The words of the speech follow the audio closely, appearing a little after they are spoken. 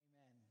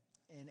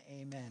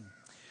amen.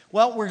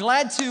 Well, we're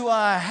glad to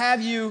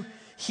have you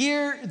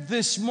here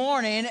this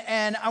morning,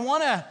 and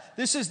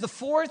this is the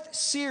fourth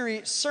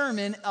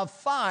sermon of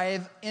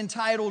 5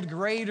 entitled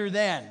Greater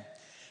Than.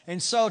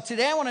 And so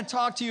today I want to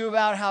talk to you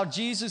about how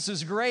Jesus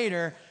is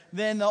greater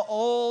than the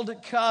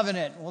old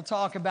covenant. We'll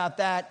talk about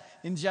that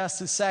in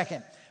just a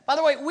second. By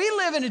the way, we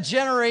live in a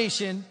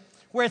generation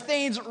where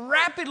things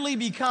rapidly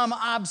become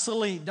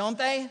obsolete, don't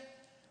they?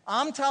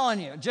 I'm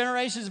telling you,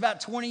 generation is about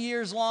 20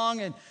 years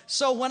long. And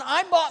so when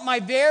I bought my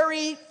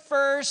very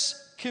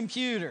first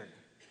computer,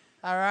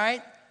 all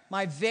right,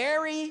 my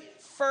very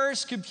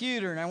first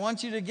computer, and I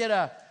want you to get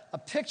a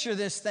picture of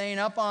this thing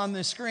up on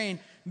the screen.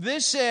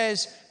 This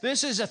is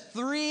a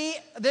 5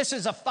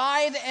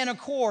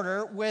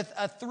 1/4 with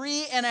a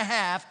 3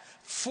 1/2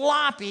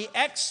 floppy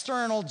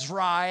external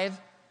drive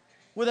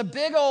with a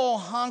big old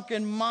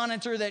honking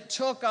monitor that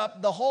took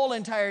up the whole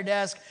entire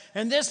desk.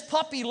 And this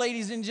puppy,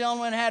 ladies and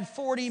gentlemen, had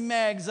 40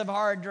 megs of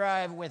hard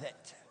drive with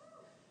it.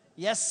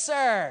 Yes,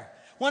 sir.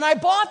 When I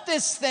bought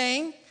this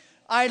thing,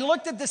 I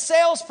looked at the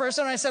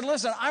salesperson and I said,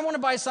 listen, I want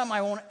to buy something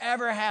I won't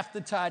ever have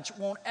to touch,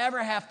 won't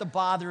ever have to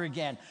bother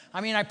again.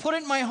 I mean, I put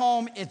it in my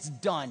home, it's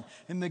done.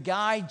 And the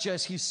guy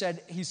he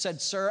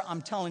said, sir,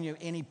 I'm telling you,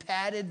 and he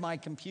patted my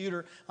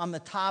computer on the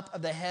top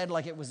of the head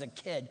like it was a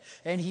kid.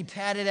 And he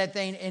patted that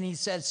thing and he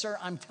said, sir,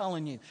 I'm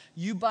telling you,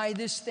 you buy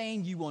this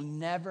thing, you will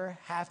never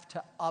have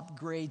to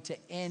upgrade to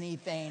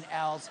anything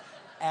else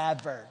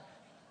ever.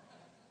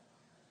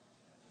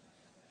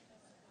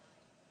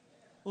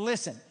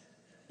 Listen.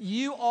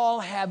 You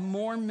all have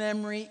more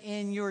memory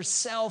in your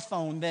cell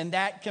phone than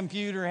that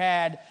computer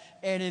had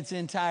in its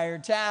entire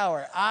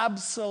tower.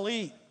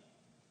 Obsolete.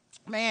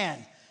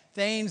 Man,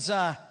 things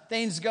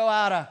go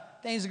out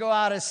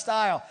of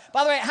style.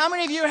 By the way, how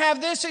many of you have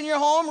this in your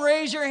home?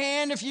 Raise your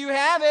hand if you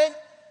have it.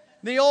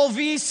 The old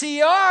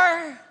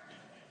VCR.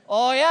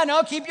 Oh yeah,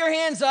 no, keep your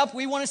hands up.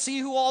 We want to see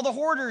who all the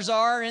hoarders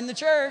are in the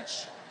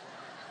church.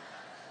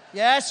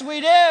 Yes, we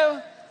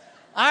do.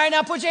 All right,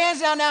 now put your hands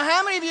down. Now,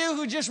 how many of you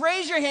who just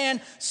raised your hand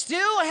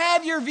still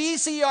have your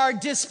VCR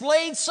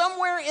displayed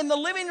somewhere in the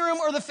living room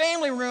or the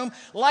family room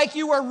like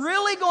you are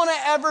really going to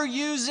ever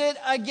use it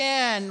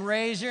again?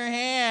 Raise your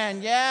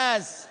hand.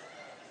 Yes.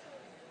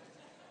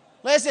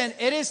 Listen,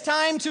 it is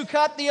time to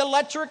cut the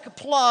electric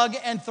plug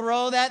and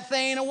throw that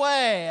thing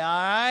away, all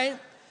right?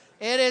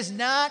 It is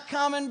not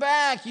coming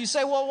back. You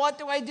say, well, what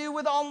do I do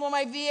with all of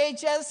my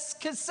VHS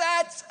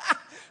cassettes?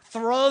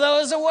 Throw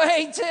those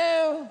away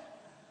too.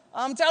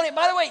 I'm telling you,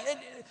 by the way,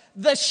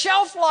 the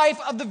shelf life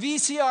of the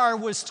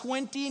VCR was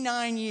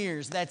 29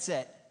 years. That's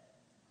it.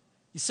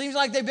 It seems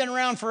like they've been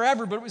around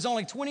forever, but it was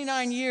only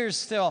 29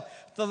 years till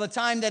the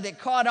time that it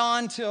caught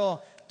on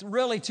till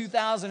really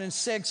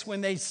 2006 when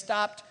they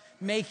stopped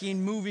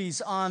making movies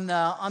on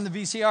the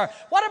VCR.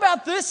 What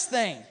about this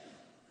thing?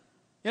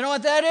 You know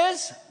what that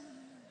is?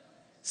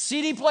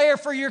 CD player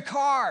for your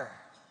car.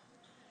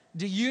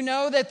 Do you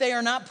know that they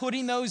are not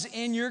putting those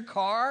in your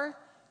car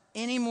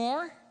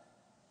anymore?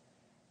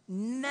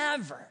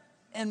 Never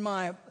in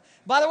my...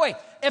 By the way,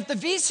 if the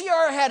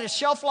VCR had a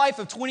shelf life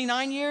of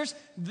 29 years,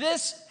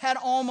 this had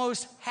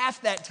almost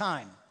half that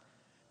time.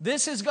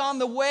 This has gone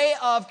the way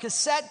of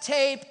cassette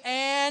tape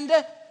and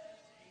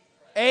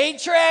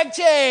 8-track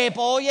tape.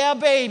 Oh, yeah,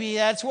 baby,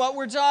 that's what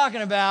we're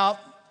talking about.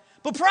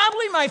 But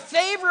probably my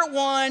favorite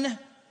one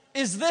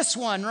is this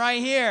one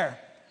right here.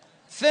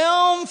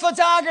 Film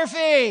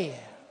photography.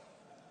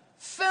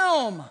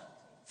 Film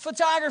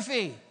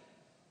photography.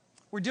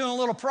 We're doing a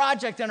little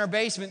project in our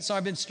basement, so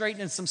I've been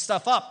straightening some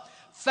stuff up.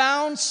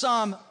 Found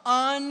some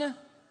unprocessed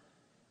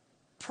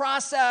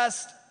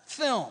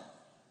film.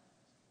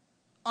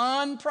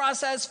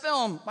 Unprocessed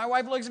film. My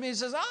wife looks at me and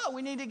says, oh,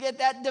 we need to get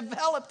that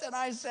developed. And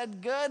I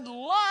said, good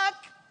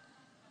luck.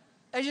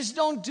 I just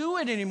don't do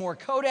it anymore.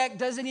 Kodak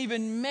doesn't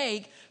even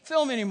make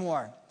film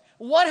anymore.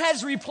 What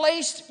has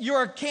replaced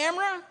your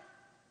camera?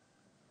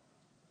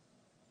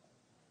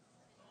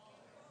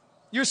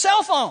 Your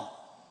cell phone.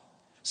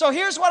 So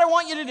here's what I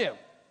want you to do.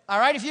 All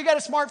right, if you got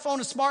a smartphone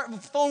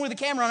with a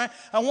camera on it,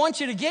 I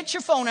want you to get your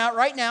phone out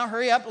right now.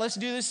 Hurry up, let's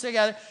do this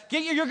together.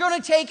 You're going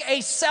to take a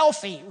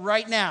selfie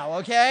right now,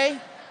 okay?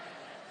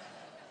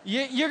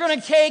 You're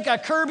going to take a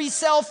Kirby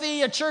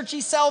selfie, a churchy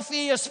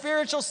selfie, a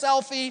spiritual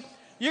selfie.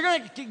 You're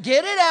going to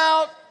get it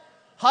out,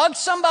 hug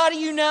somebody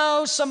you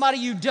know, somebody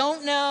you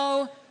don't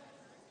know,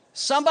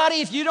 somebody,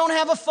 if you don't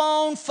have a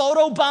phone,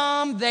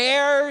 photobomb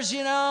theirs,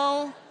 you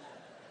know.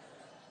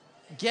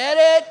 Get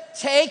it?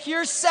 Take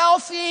your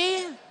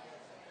selfie.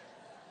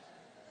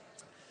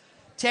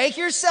 Take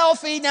your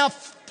selfie. Now,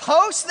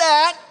 post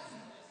that.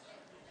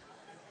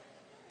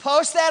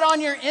 Post that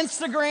on your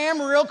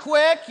Instagram real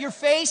quick, your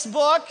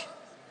Facebook,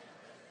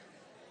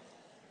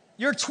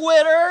 your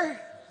Twitter,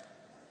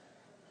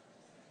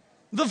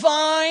 the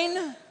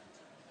Vine.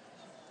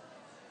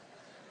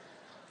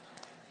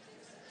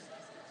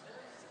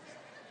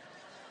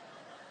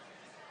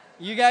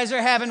 You guys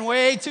are having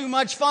way too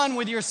much fun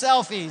with your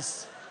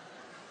selfies.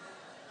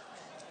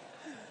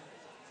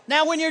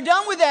 Now, when you're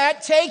done with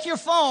that, take your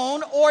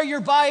phone or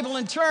your Bible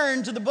and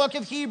turn to the book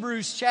of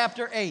Hebrews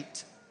chapter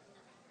 8.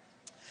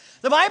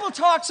 The Bible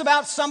talks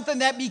about something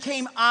that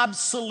became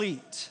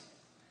obsolete.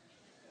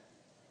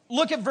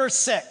 Look at verse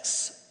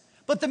 6.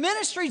 But the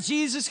ministry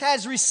Jesus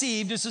has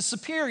received is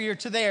superior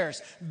to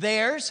theirs.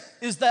 Theirs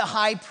is the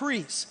high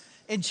priest.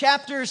 In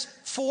chapters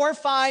 4,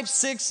 5,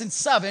 6, and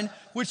 7,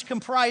 which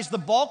comprise the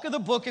bulk of the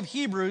book of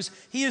Hebrews,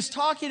 he is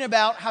talking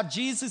about how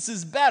Jesus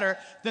is better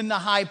than the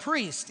high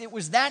priest. It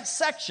was that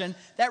section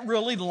that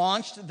really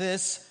launched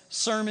this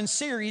sermon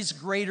series,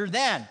 Greater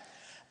Than.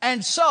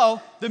 And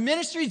so, the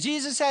ministry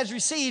Jesus has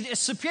received is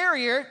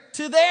superior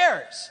to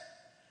theirs.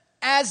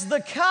 As the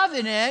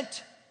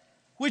covenant,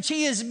 which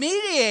he is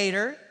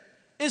mediator,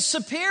 is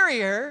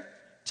superior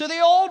to the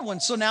old one.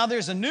 So now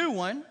there's a new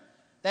one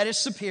that is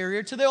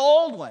superior to the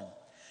old one.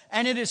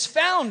 And it is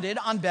founded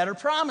on better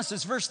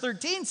promises. Verse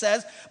 13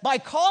 says, by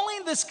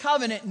calling this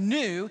covenant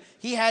new,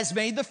 he has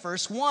made the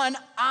first one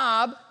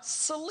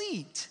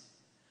obsolete.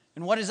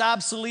 And what is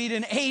obsolete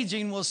and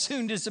aging will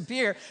soon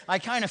disappear. I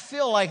kind of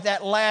feel like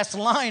that last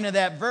line of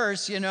that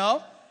verse, you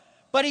know.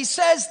 But he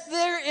says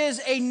there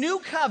is a new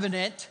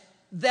covenant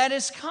that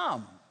has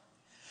come.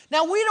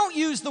 Now, we don't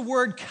use the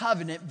word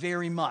covenant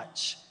very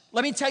much.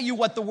 Let me tell you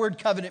what the word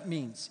covenant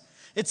means.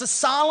 It's a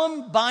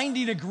solemn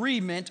binding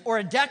agreement or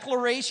a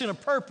declaration of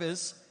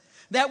purpose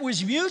that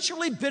was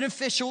mutually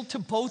beneficial to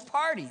both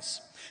parties.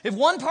 If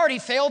one party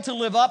failed to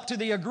live up to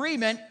the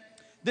agreement,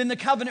 then the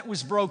covenant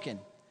was broken.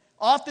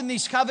 Often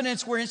these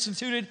covenants were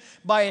instituted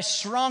by a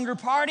stronger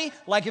party,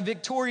 like a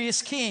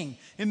victorious king.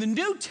 In the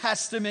New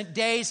Testament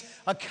days,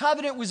 a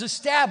covenant was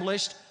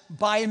established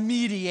by a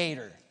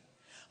mediator.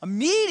 A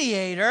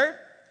mediator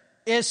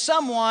is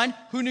someone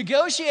who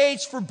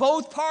negotiates for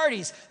both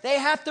parties. They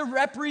have to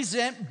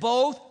represent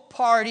both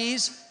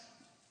parties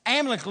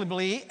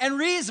amicably and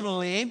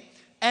reasonably,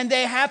 and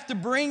they have to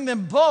bring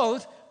them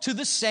both to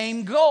the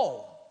same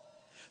goal.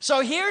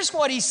 So here's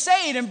what he's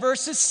saying in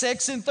verses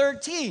 6 and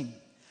 13.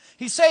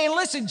 He's saying,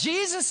 listen,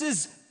 Jesus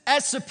is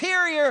as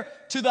superior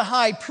to the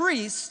high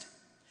priest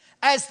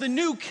as the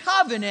new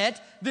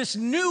covenant, this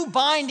new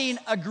binding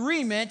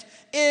agreement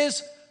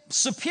is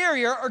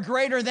superior or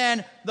greater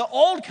than the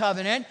old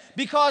covenant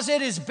because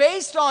it is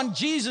based on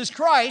Jesus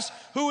Christ,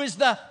 who is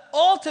the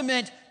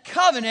ultimate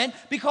covenant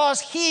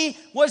because he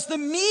was the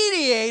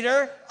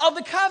mediator of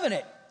the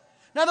covenant.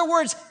 In other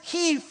words,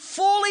 he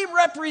fully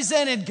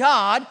represented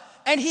God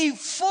and he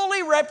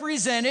fully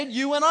represented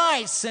you and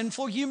I,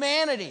 sinful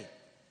humanity,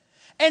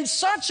 in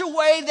such a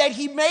way that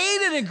he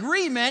made an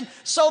agreement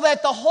so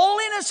that the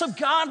holiness of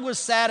God was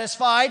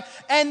satisfied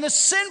and the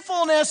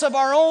sinfulness of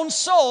our own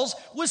souls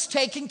was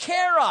taken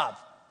care of.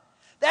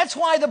 That's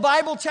why the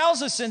Bible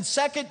tells us in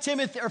 1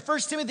 Timothy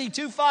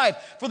 2:5,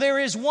 for there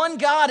is one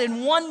God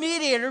and one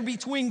mediator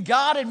between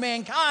God and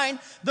mankind,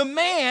 the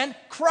man,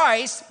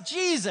 Christ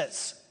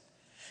Jesus.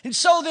 And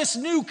so this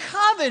new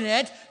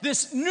covenant,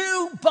 this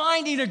new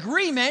binding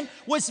agreement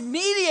was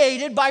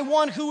mediated by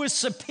one who is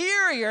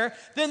superior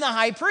than the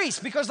high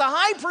priest, because the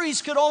high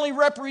priest could only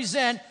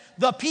represent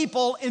the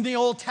people in the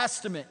Old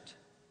Testament.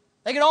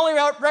 They could only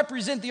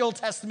represent the Old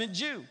Testament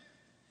Jew.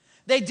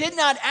 They did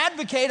not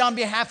advocate on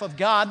behalf of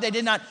God. They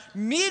did not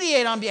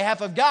mediate on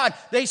behalf of God.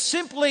 They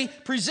simply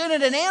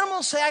presented an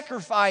animal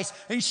sacrifice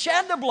and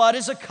shed the blood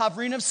as a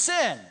covering of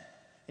sin.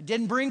 It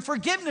didn't bring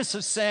forgiveness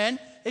of sin.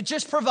 It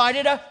just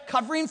provided a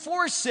covering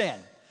for sin.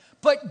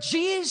 But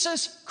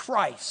Jesus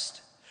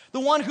Christ, the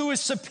one who is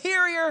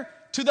superior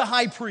to the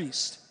high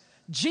priest,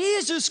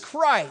 Jesus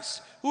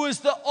Christ, who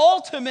is the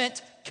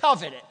ultimate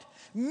covenant,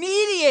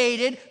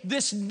 mediated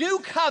this new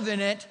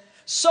covenant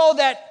so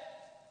that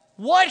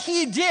what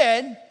he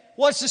did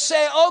was to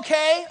say,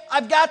 okay,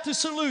 I've got the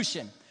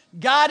solution.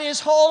 God is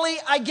holy,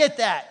 I get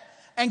that.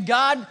 And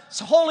God's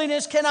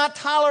holiness cannot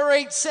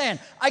tolerate sin.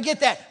 I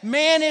get that.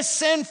 Man is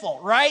sinful,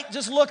 right?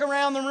 Just look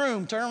around the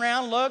room. Turn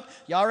around, look.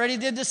 You already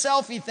did the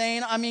selfie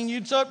thing. I mean,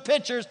 you took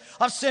pictures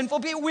of sinful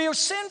people. We are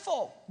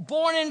sinful,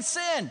 born in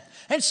sin.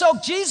 And so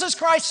Jesus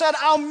Christ said,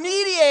 I'll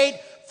mediate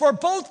for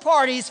both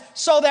parties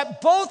so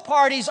that both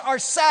parties are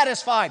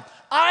satisfied.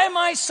 I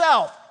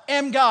myself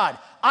am God.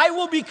 I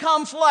will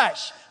become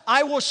flesh.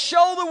 I will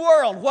show the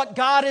world what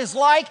God is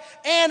like,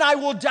 and I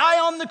will die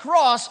on the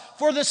cross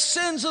for the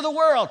sins of the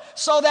world,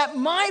 so that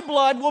my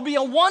blood will be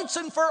a once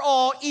and for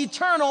all,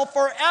 eternal,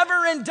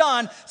 forever and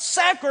done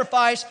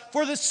sacrifice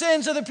for the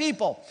sins of the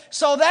people.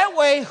 So that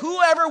way,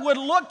 whoever would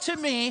look to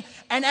me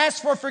and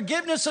ask for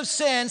forgiveness of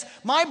sins,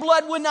 my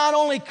blood would not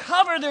only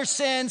cover their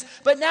sins,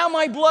 but now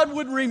my blood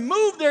would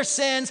remove their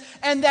sins,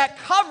 and that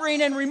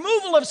covering and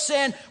removal of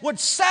sin would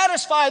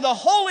satisfy the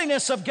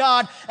holiness of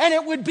God, and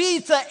it would be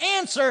the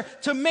answer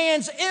to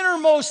man's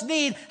innermost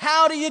need.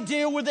 How do you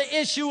deal with the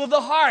issue of the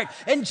heart?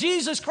 And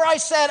Jesus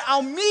Christ said,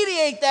 I'll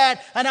mediate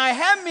that, and I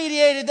have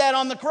mediated that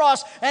on the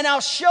cross, and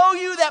I'll show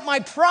you that my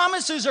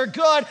promises are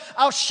good.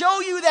 I'll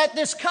show you that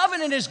this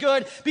covenant is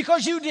good,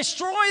 because you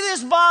destroy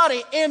this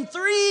body, in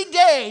 3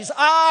 days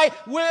I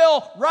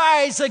will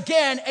rise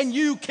again, and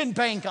you can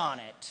bank on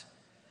it.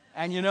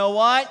 And you know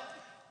what?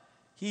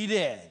 He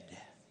did.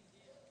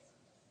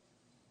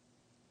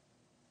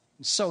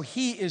 So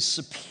he is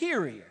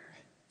superior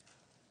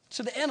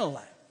to the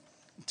intellect.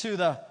 to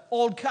the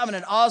Old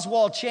Covenant,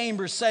 Oswald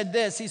Chambers said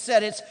this. He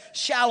said, it's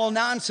shallow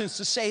nonsense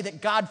to say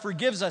that God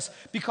forgives us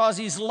because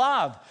he's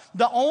love.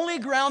 The only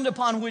ground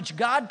upon which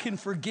God can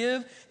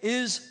forgive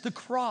is the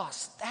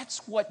cross.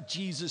 That's what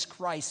Jesus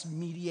Christ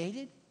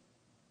mediated.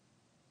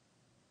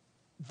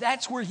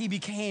 That's where he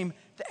became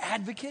the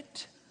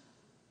advocate.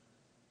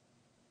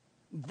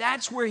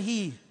 That's where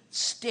he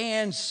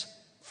stands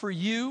for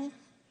you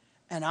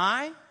and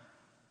I.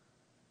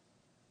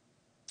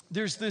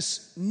 There's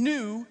this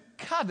new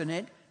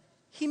covenant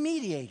he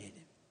mediated.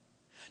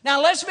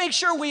 Now let's make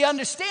sure we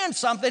understand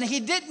something. He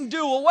didn't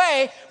do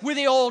away with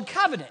the old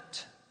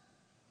covenant.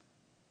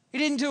 He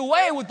didn't do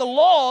away with the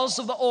laws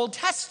of the Old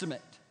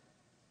Testament.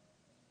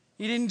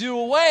 He didn't do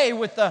away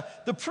with the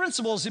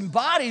principles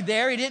embodied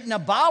there. He didn't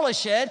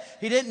abolish it.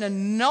 He didn't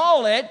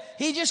annul it.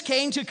 He just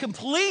came to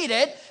complete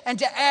it and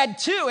to add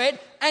to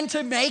it and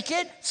to make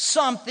it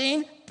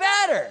something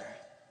better.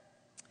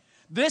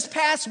 This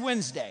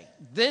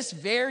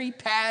very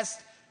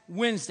past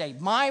Wednesday,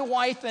 my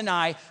wife and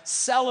I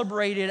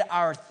celebrated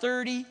our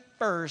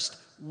 31st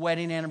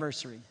wedding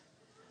anniversary.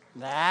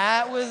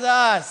 That was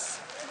us.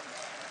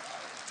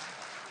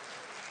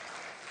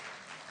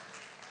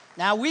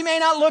 Now, we may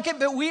not look it,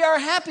 but we are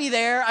happy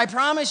there, I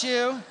promise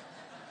you.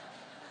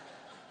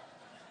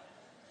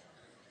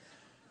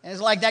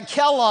 It's like that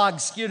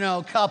Kellogg's,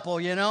 couple,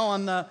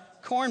 on the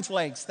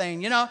cornflakes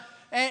thing,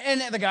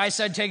 And the guy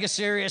said, take a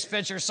serious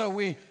picture, so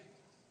we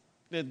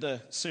did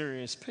the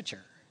serious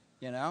picture,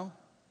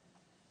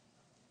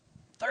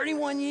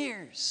 31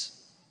 years.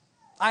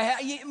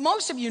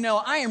 Most of you know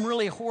I am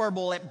really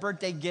horrible at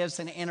birthday gifts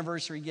and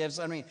anniversary gifts.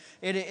 I mean,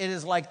 it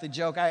is like the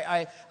joke.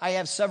 I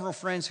have several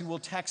friends who will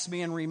text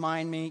me and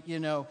remind me,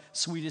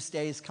 sweetest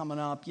day is coming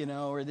up,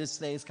 or this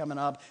day is coming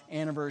up,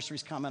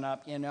 anniversary's coming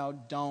up,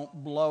 don't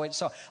blow it.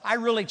 So I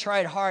really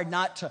tried hard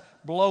not to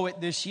blow it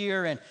this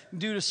year, and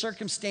due to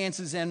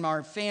circumstances in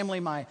our family,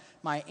 my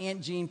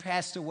Aunt Jean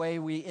passed away.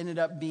 We ended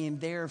up being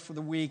there for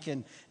the week,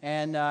 and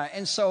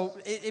so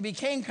it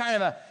became kind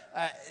of a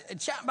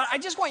but I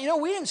just want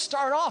we didn't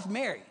start off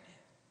married.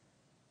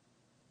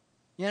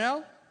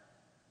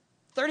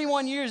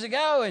 31 years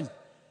ago, and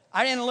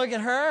I didn't look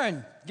at her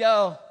and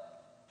go,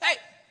 hey,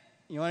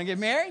 you want to get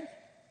married?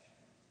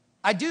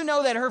 I do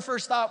know that her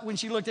first thought when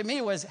she looked at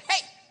me was,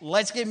 hey,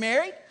 let's get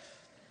married.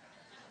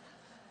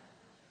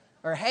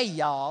 Or, hey,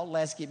 y'all,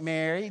 let's get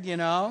married, As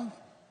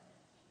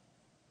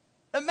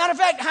a matter of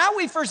fact, how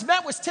we first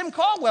met was Tim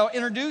Caldwell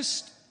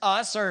introduced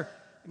us, or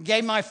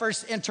gave my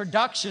first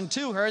introduction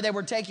to her. They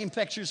were taking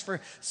pictures for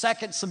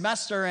second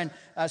semester, and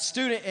a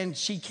student, and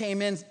she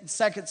came in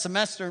second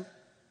semester.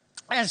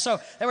 And so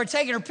they were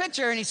taking her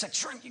picture, and he said,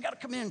 Shrimp, you got to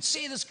come in and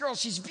see this girl.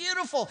 She's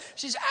beautiful.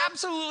 She's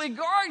absolutely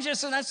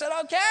gorgeous. And I said,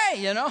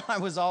 okay. I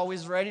was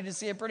always ready to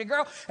see a pretty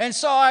girl. And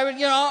so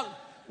I,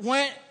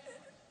 went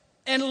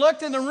and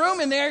looked in the room,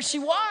 and there she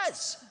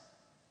was.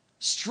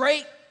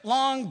 Straight,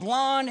 long,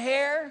 blonde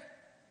hair.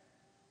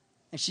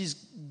 And she's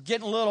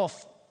getting a little...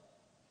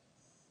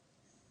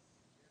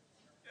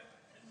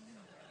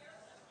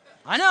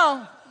 I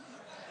know.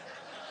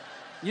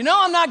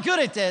 I'm not good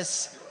at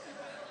this.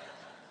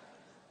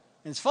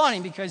 It's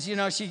funny because,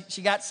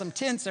 she got some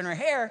tints in her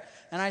hair.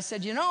 And I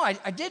said,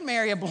 I did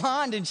marry a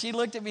blonde. And she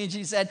looked at me and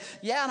she said,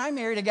 yeah, and I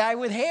married a guy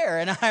with hair.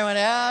 And I went,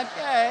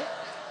 okay.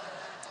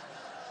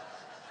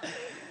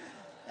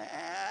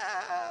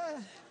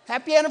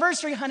 Happy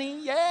anniversary, honey.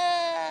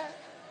 Yeah.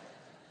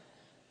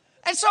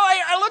 And so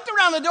I looked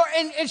around the door,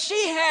 and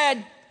she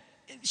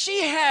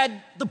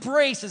had the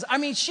braces. I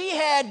mean, she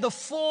had the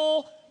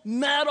full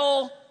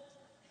metal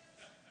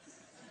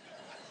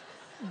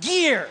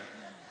gear.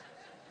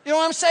 You know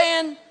what I'm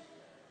saying?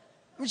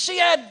 I mean, she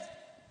had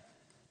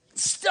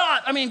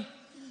stuff. I mean,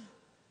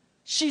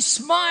 she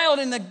smiled,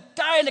 and the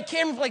guy in the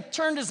camera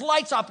turned his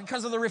lights off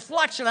because of the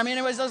reflection. I mean,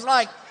 it was just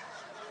like,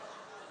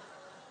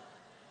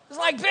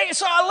 big.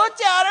 So I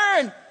looked at her,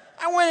 and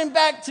I went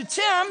back to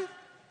Tim,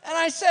 and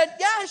I said,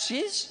 yeah,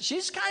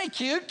 she's kind of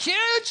cute.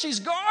 She's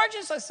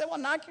gorgeous. I said, well,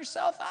 knock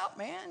yourself out,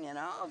 man,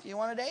 if you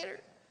want to date her.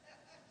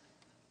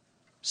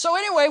 So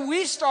anyway,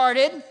 we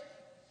started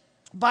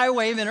by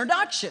way of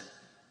introduction.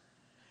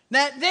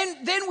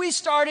 Then we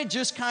started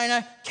just kind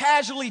of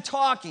casually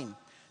talking.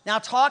 Now,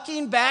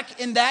 talking back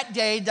in that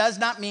day does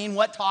not mean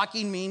what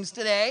talking means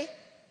today.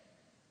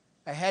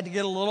 I had to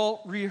get a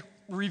little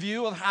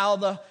review of how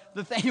the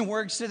thing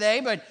works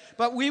today,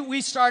 but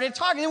we started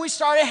talking, and we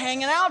started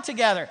hanging out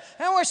together.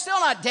 And we're still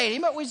not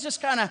dating, but we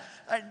just kind of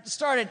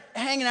started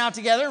hanging out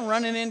together and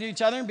running into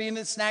each other and being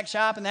at the snack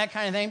shop and that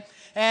kind of thing.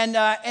 And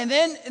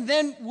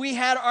then we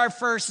had our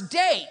first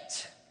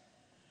date.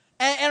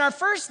 And our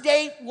first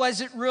date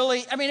wasn't really,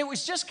 it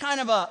was just kind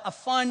of a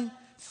fun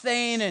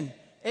thing, and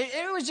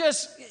it was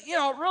just,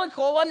 really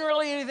cool. It wasn't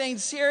really anything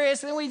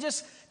serious. And then we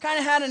just kind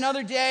of had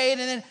another date, and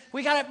then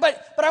we kind of,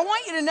 but I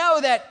want you to know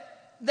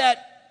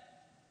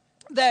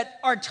that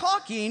our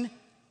talking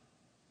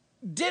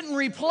didn't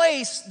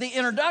replace the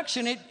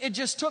introduction. It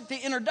just took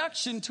the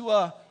introduction to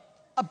a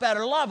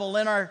better level.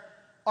 And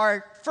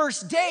our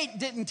first date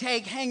didn't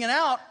take hanging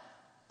out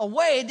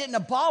away. It didn't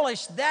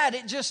abolish that.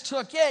 It just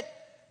took it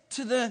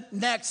to the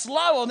next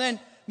level. And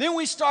then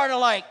we started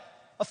like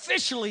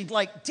officially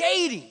like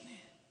dating,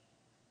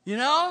 you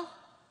know?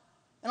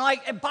 And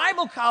like at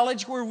Bible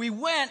college where we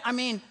went, I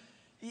mean,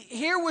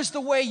 here was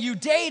the way you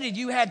dated.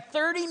 You had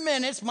 30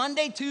 minutes,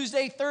 Monday,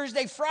 Tuesday,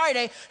 Thursday,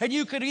 Friday, and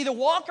you could either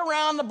walk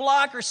around the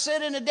block or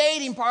sit in a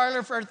dating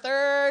parlor for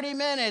 30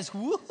 minutes.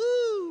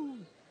 Woohoo!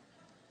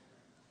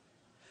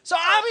 So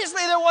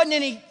obviously there wasn't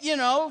any,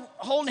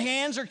 holding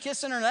hands or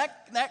kissing or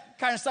that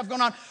kind of stuff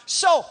going on.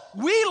 So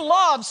we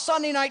loved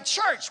Sunday night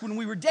church when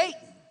we were dating.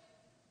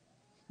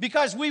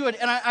 Because we would,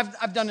 and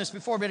I've done this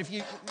before, but if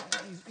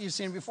you've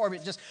seen it before,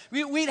 but just,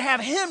 we'd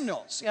have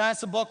hymnals.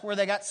 That's a book where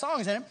they got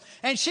songs in it.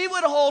 And she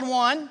would hold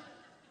one.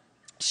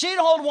 She'd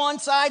hold one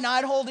side, and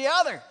I'd hold the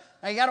other.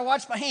 Now, you got to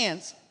watch my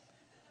hands.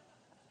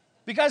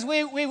 Because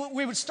we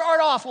would start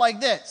off like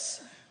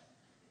this.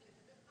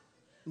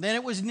 Then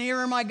it was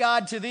nearer, my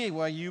God, to thee.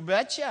 Well, you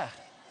betcha.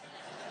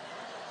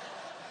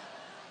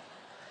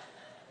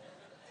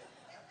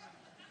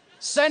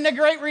 Send a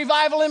great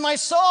revival in my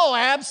soul.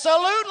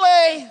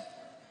 Absolutely.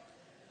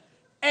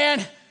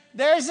 And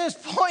there's this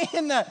point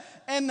in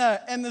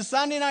the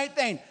Sunday night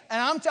thing.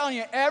 And I'm telling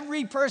you,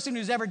 every person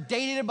who's ever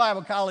dated at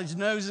Bible college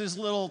knows this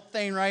little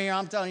thing right here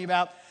I'm telling you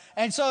about.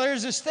 And so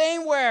there's this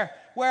thing where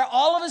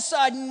all of a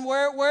sudden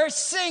we're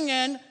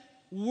singing,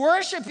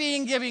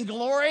 worshiping, giving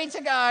glory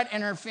to God,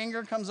 and her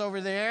finger comes over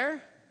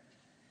there,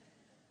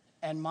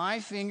 and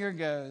my finger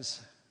goes,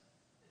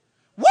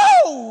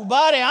 whoa,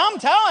 buddy, I'm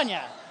telling you.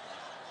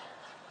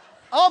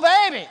 Oh,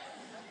 baby.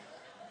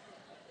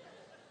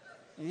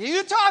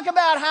 You talk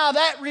about how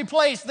that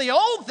replaced the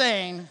old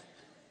thing.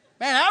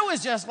 Man, I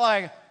was just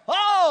like,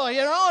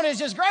 and it's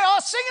just great. Oh,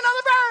 sing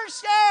another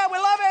verse. Yeah, we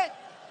love it.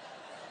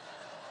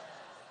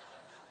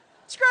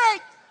 It's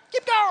great.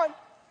 Keep going.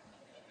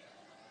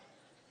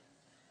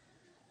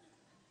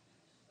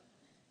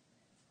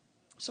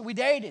 So we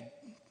dated.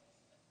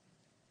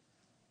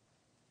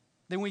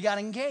 Then we got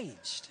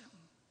engaged.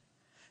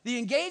 The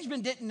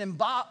engagement didn't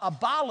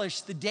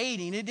abolish the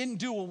dating. It didn't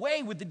do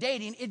away with the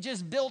dating. It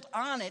just built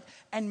on it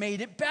and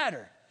made it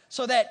better.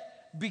 So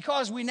that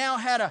because we now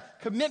had a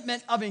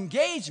commitment of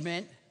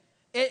engagement,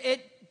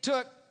 it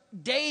took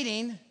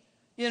dating,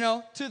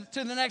 to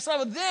the next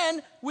level.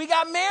 Then we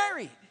got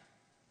married.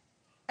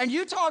 And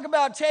you talk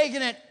about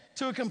taking it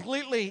to a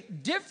completely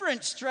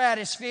different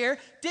stratosphere.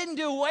 Didn't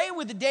do away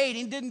with the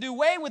dating, didn't do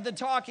away with the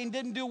talking,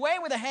 didn't do away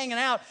with the hanging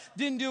out,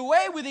 didn't do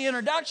away with the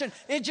introduction.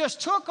 It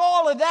just took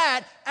all of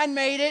that and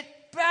made it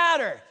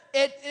better.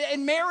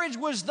 And marriage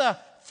was the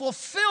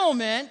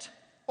fulfillment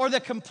or the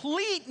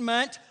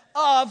completement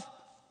of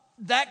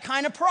that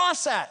kind of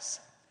process.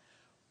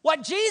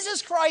 What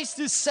Jesus Christ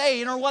is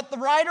saying, or what the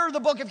writer of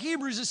the book of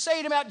Hebrews is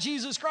saying about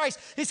Jesus Christ,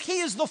 is he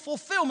is the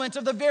fulfillment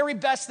of the very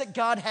best that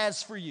God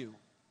has for you.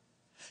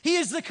 He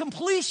is the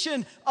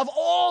completion of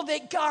all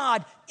that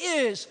God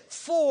is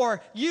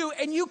for you,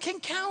 and you can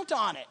count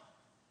on it.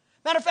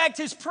 Matter of fact,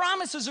 his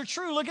promises are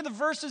true. Look at the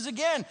verses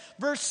again.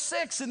 Verse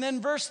 6 and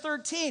then verse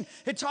 13.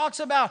 It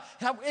talks about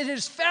how it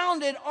is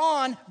founded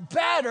on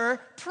better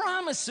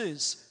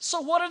promises.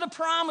 So what are the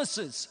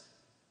promises?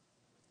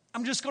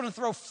 I'm just going to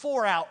throw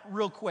 4 out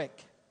real quick.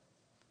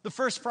 The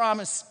first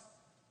promise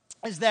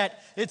is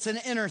that it's an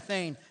inner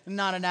thing,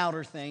 not an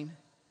outer thing.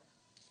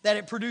 That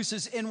it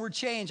produces inward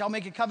change. I'll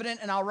make a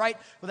covenant and I'll write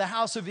with the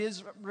house of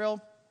Israel,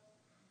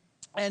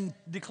 and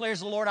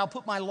declares the Lord, I'll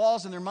put my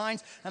laws in their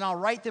minds and I'll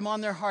write them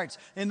on their hearts.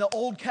 In the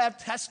Old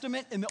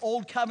Testament, in the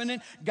Old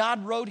Covenant,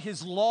 God wrote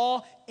his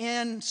law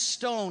in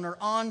stone or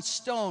on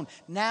stone.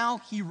 Now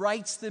he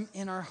writes them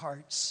in our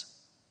hearts.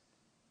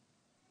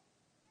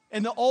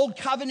 In the Old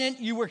Covenant,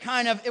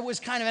 it was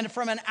kind of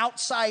from an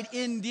outside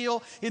in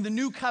deal. In the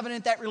New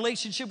Covenant, that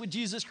relationship with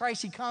Jesus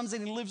Christ, he comes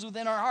and he lives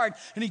within our heart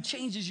and he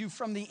changes you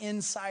from the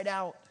inside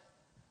out.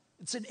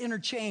 It's an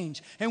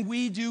interchange. And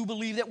we do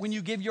believe that when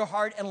you give your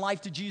heart and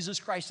life to Jesus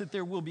Christ, that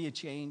there will be a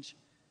change.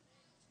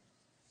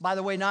 By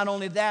the way, not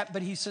only that,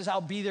 but he says, I'll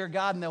be their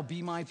God and they'll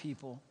be my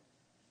people.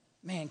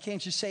 Man,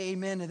 can't you say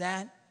amen to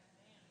that?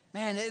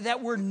 Man,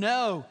 that word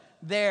know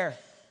there,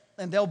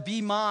 and they'll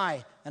be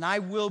my, and I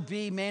will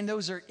be, man,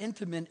 those are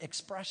intimate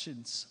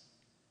expressions.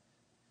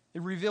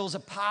 It reveals a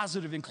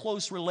positive and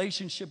close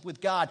relationship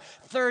with God.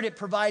 Third, it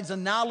provides a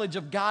knowledge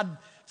of God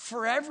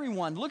for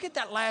everyone. Look at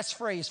that last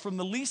phrase, from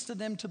the least of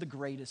them to the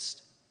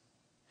greatest.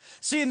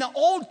 See, in the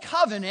Old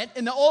Covenant,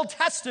 in the Old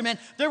Testament,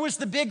 there was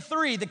the big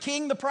 3, the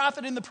king, the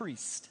prophet, and the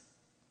priest.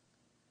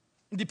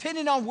 And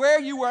depending on where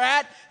you were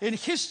at in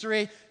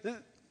history,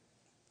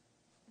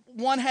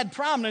 one had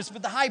prominence,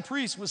 but the high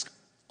priest was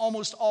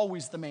almost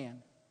always the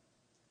man.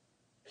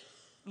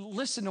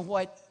 Listen to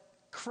what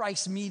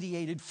Christ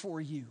mediated for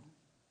you.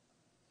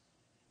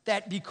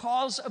 That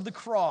because of the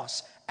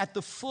cross, at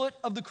the foot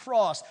of the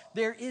cross,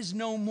 there is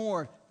no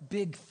more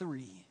big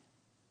 3.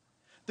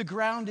 The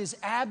ground is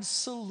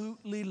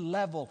absolutely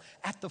level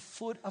at the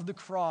foot of the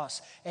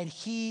cross, and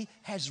he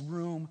has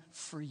room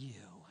for you.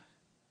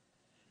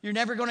 You're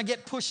never going to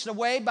get pushed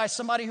away by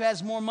somebody who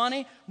has more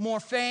money, more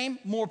fame,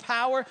 more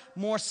power,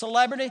 more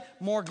celebrity,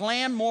 more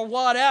glam, more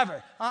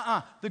whatever.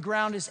 The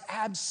ground is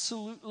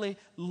absolutely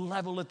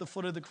level at the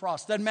foot of the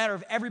cross. Doesn't matter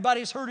if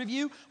everybody's heard of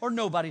you or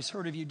nobody's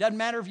heard of you. Doesn't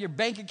matter if your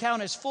bank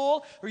account is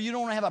full or you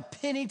don't have a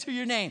penny to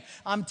your name.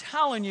 I'm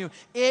telling you,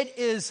 it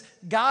is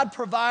God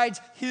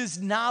provides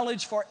His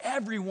knowledge for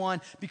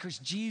everyone because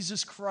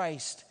Jesus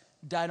Christ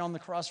died on the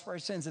cross for our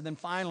sins. And then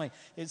finally,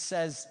 it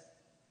says,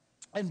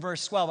 in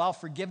verse 12, I'll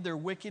forgive their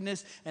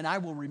wickedness and I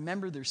will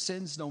remember their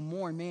sins no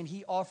more. And man,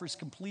 He offers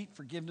complete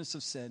forgiveness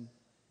of sin.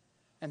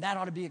 And that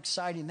ought to be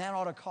exciting. That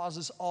ought to cause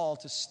us all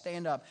to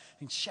stand up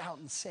and shout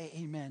and say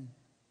amen.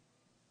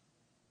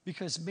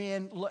 Because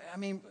man, I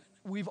mean,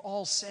 we've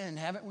all sinned,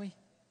 haven't we?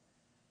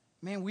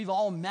 Man, we've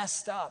all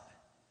messed up.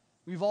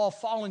 We've all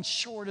fallen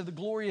short of the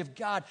glory of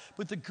God.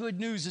 But the good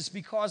news is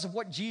because of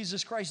what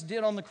Jesus Christ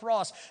did on the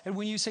cross. And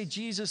when you say,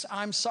 Jesus,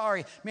 I'm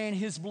sorry, man,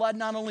 His blood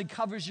not only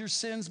covers your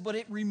sins, but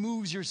it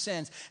removes your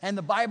sins. And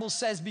the Bible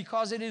says,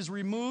 because it is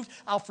removed,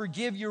 I'll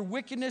forgive your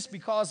wickedness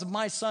because of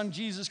my Son,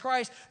 Jesus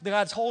Christ.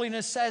 God's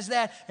holiness says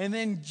that. And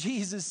then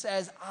Jesus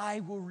says, I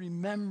will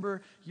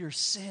remember your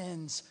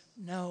sins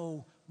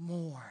no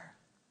more.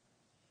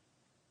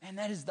 And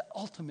that is the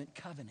ultimate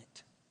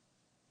covenant.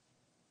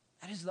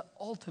 That is the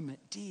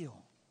ultimate deal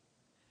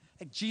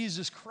that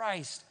Jesus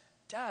Christ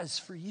does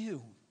for you.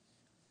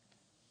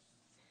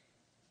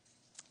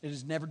 It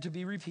is never to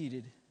be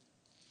repeated.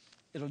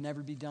 It'll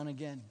never be done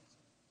again.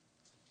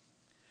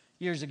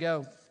 Years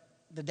ago,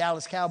 the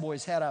Dallas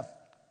Cowboys had a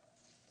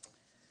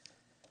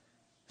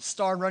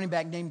star running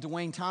back named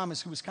Dwayne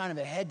Thomas who was kind of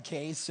a head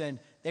case, and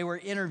they were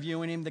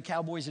interviewing him. The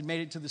Cowboys had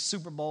made it to the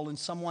Super Bowl, and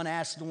someone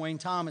asked Dwayne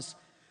Thomas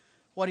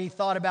what he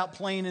thought about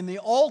playing in the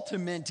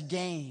ultimate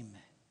game.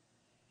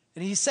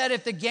 And he said,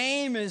 if the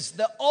game is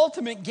the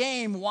ultimate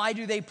game, why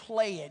do they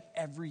play it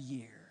every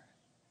year?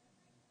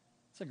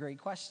 It's a great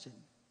question.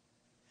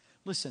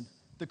 Listen,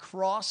 the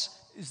cross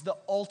is the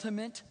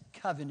ultimate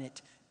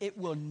covenant. It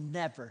will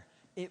never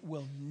be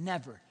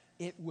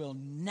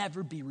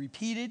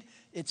repeated.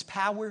 Its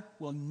power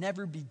will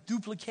never be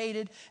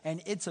duplicated.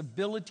 And its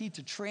ability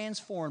to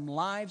transform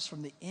lives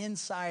from the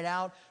inside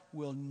out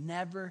will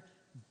never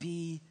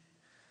be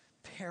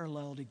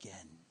paralleled again.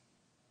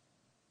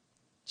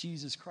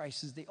 Jesus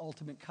Christ is the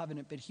ultimate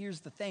covenant. But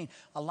here's the thing.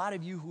 A lot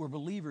of you who are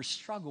believers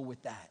struggle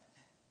with that.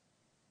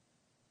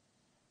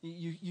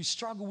 You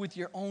struggle with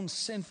your own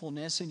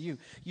sinfulness, and you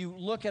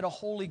look at a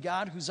holy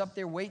God who's up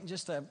there waiting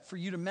just for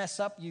you to mess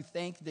up, you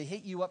think, to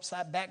hit you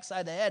backside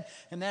of the head.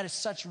 And that is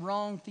such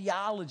wrong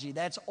theology.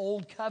 That's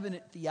old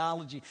covenant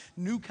theology.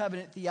 New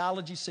covenant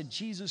theology said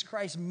Jesus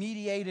Christ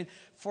mediated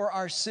for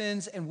our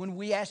sins. And when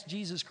we ask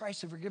Jesus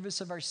Christ to forgive us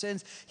of our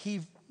sins,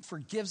 He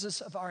forgives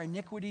us of our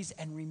iniquities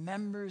and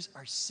remembers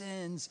our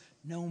sins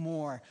no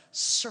more.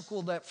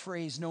 Circle that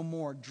phrase, no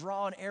more.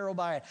 Draw an arrow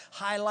by it.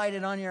 Highlight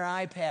it on your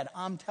iPad.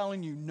 I'm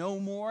telling you, no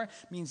more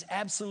means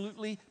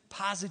absolutely,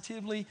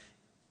 positively,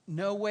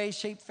 no way,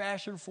 shape,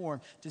 fashion, or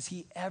form does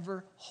He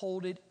ever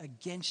hold it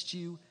against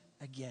you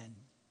again.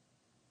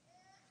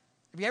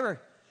 Have you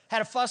ever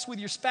had a fuss with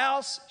your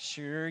spouse?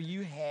 Sure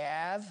you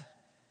have.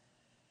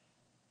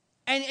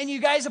 And you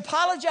guys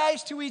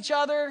apologize to each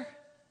other.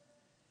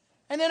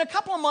 And then a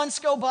couple of months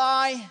go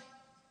by,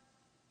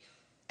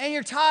 and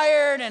you're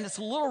tired, and it's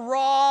a little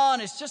raw,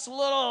 and it's just a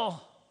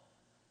little,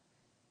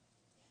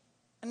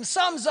 and the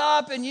sun's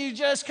up, and you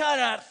just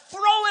kind of throw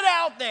it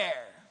out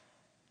there,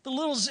 the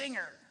little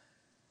zinger.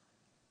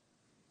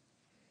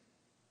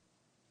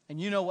 And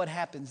you know what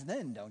happens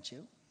then, don't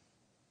you?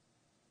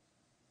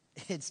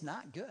 It's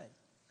not good.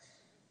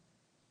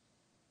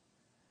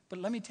 But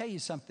let me tell you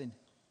something.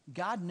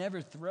 God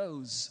never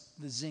throws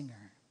the zinger.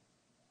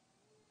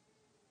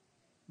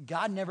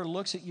 God never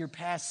looks at your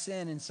past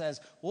sin and says,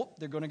 oh,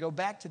 they're going to go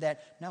back to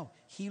that. No,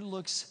 He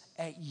looks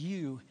at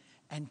you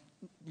and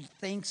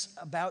thinks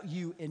about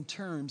you in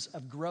terms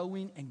of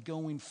growing and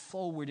going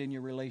forward in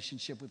your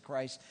relationship with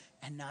Christ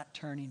and not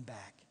turning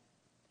back.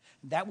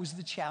 That was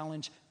the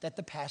challenge that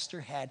the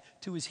pastor had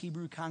to his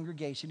Hebrew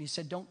congregation. He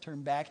said, don't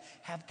turn back.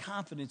 Have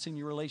confidence in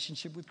your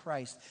relationship with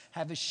Christ.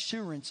 Have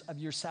assurance of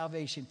your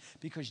salvation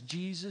because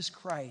Jesus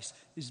Christ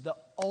is the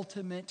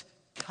ultimate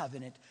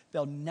covenant.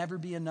 There'll never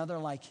be another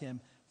like Him.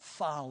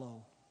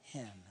 Follow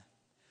Him.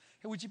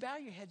 Hey, would you bow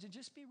your heads and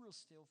just be real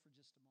still for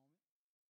just a moment?